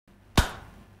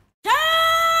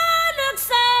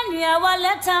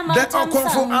The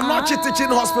Okonfo Anoche Teaching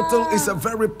Hospital is a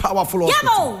very powerful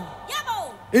hospital.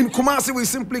 In Kumasi, we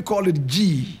simply call it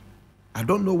G. I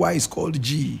don't know why it's called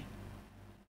G.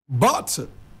 But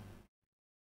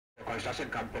the construction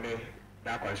company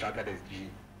that constructed is G.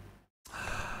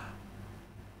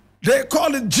 They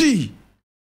call it G.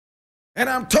 And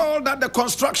I'm told that the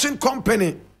construction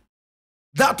company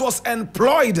that was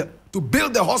employed to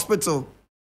build the hospital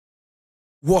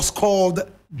was called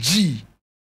G.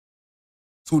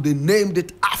 So they named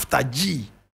it after G,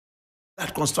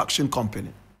 that construction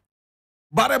company.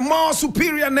 But a more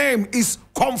superior name is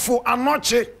Okonfo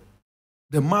Anoche,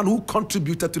 the man who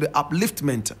contributed to the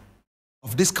upliftment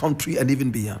of this country and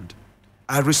even beyond.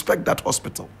 I respect that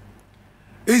hospital.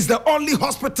 It's the only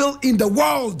hospital in the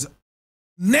world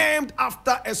named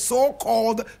after a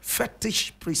so-called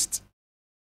fetish priest.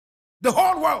 The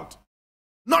whole world,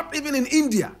 not even in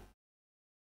India,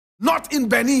 not in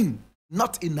Benin,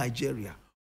 not in Nigeria.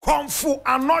 Okonfo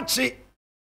Anoche,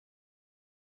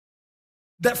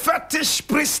 the fetish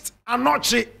priest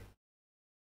Anoche,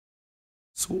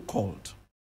 so-called.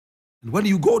 And when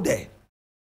you go there,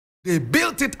 they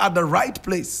built it at the right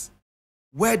place,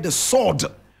 where the sword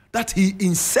that he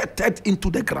inserted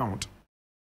into the ground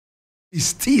is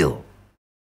still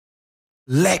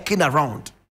lurking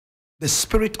around. The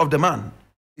spirit of the man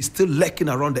is still lurking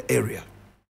around the area.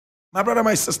 My brother,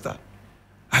 my sister,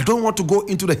 I don't want to go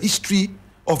into the history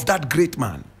of that great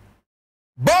man.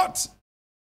 But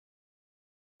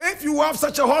if you have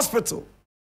such a hospital,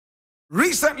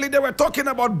 recently they were talking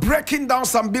about breaking down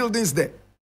some buildings there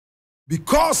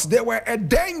because they were a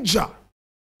danger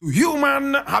to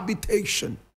human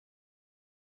habitation,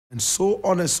 and so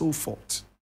on and so forth.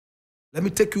 Let me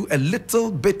take you a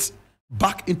little bit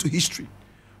back into history.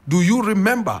 Do you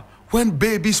remember when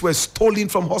babies were stolen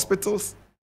from hospitals?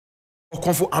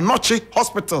 Okonfo Anoche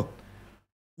Hospital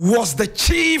was the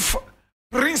chief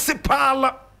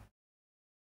principal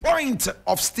point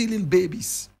of stealing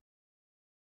babies.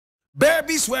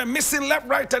 Babies were missing left,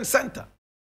 right, and center.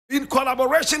 In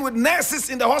collaboration with nurses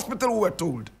in the hospital, we were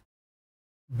told.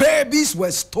 Babies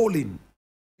were stolen.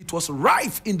 It was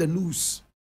rife in the news.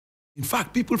 In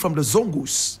fact, people from the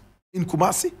Zongus in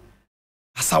Kumasi,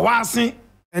 Asawasi,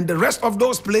 and the rest of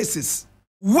those places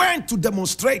went to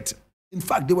demonstrate. In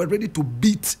fact, they were ready to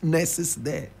beat nurses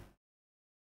there.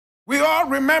 We all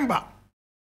remember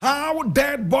how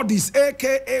dead bodies,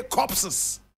 aka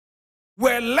corpses,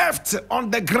 were left on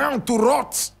the ground to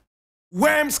rot.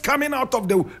 Worms coming out of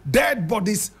the dead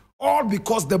bodies, all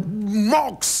because the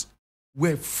morgues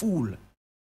were full.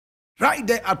 Right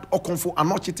there at Okonfo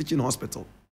Anoche Teaching Hospital.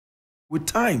 With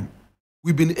time,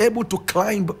 we've been able to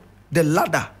climb the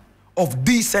ladder of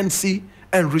decency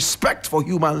and respect for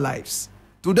human lives.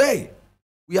 Today,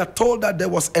 we are told that there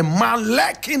was a man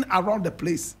lurking around the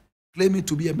place, claiming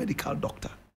to be a medical doctor.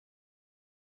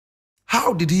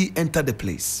 How did he enter the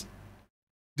place?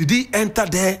 Did he enter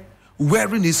there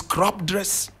wearing his crop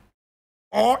dress?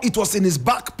 Or it was in his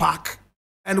backpack,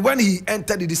 and when he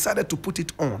entered, he decided to put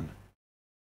it on?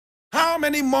 How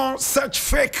many more such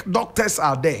fake doctors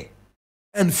are there?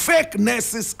 And fake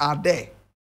nurses are there?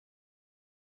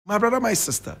 My brother, my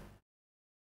sister,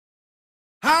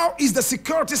 how is the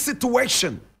security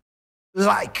situation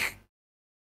like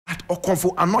at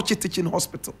Okonfo Anoche Teaching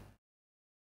Hospital?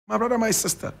 My brother, my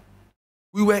sister,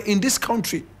 we were in this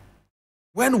country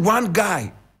when one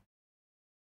guy,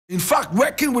 in fact,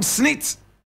 working with SNIT,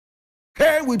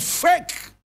 came with fake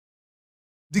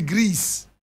degrees.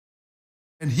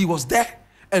 And he was there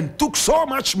and took so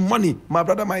much money, my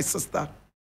brother, my sister,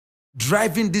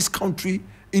 driving this country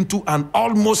into an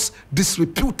almost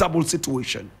disreputable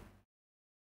situation.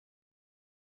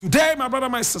 Today, my brother,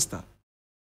 my sister,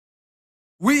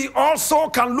 we also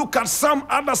can look at some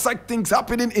other such things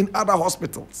happening in other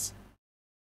hospitals.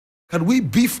 Can we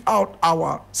beef out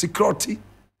our security,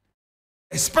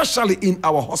 especially in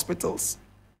our hospitals?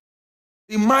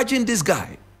 Imagine this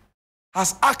guy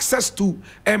has access to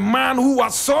a man who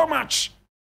has so much,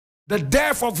 the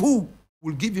death of who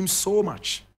will give him so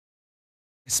much.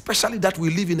 Especially that we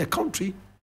live in a country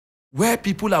where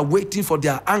people are waiting for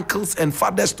their uncles and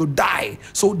fathers to die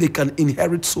so they can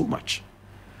inherit so much.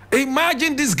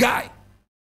 Imagine this guy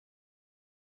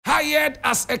hired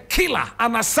as a killer,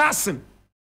 an assassin,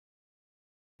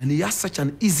 and he has such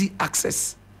an easy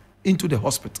access into the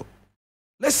hospital.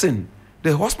 Listen,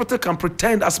 the hospital can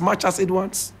pretend as much as it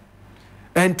wants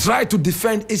and try to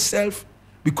defend itself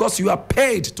because you are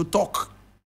paid to talk.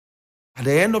 At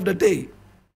the end of the day,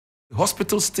 the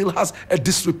hospital still has a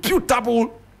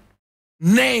disreputable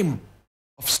name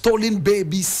of stolen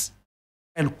babies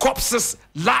and corpses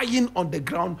lying on the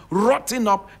ground, rotting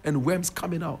up, and worms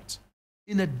coming out.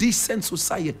 In a decent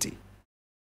society,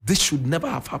 this should never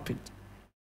have happened.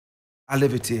 I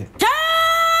leave it here.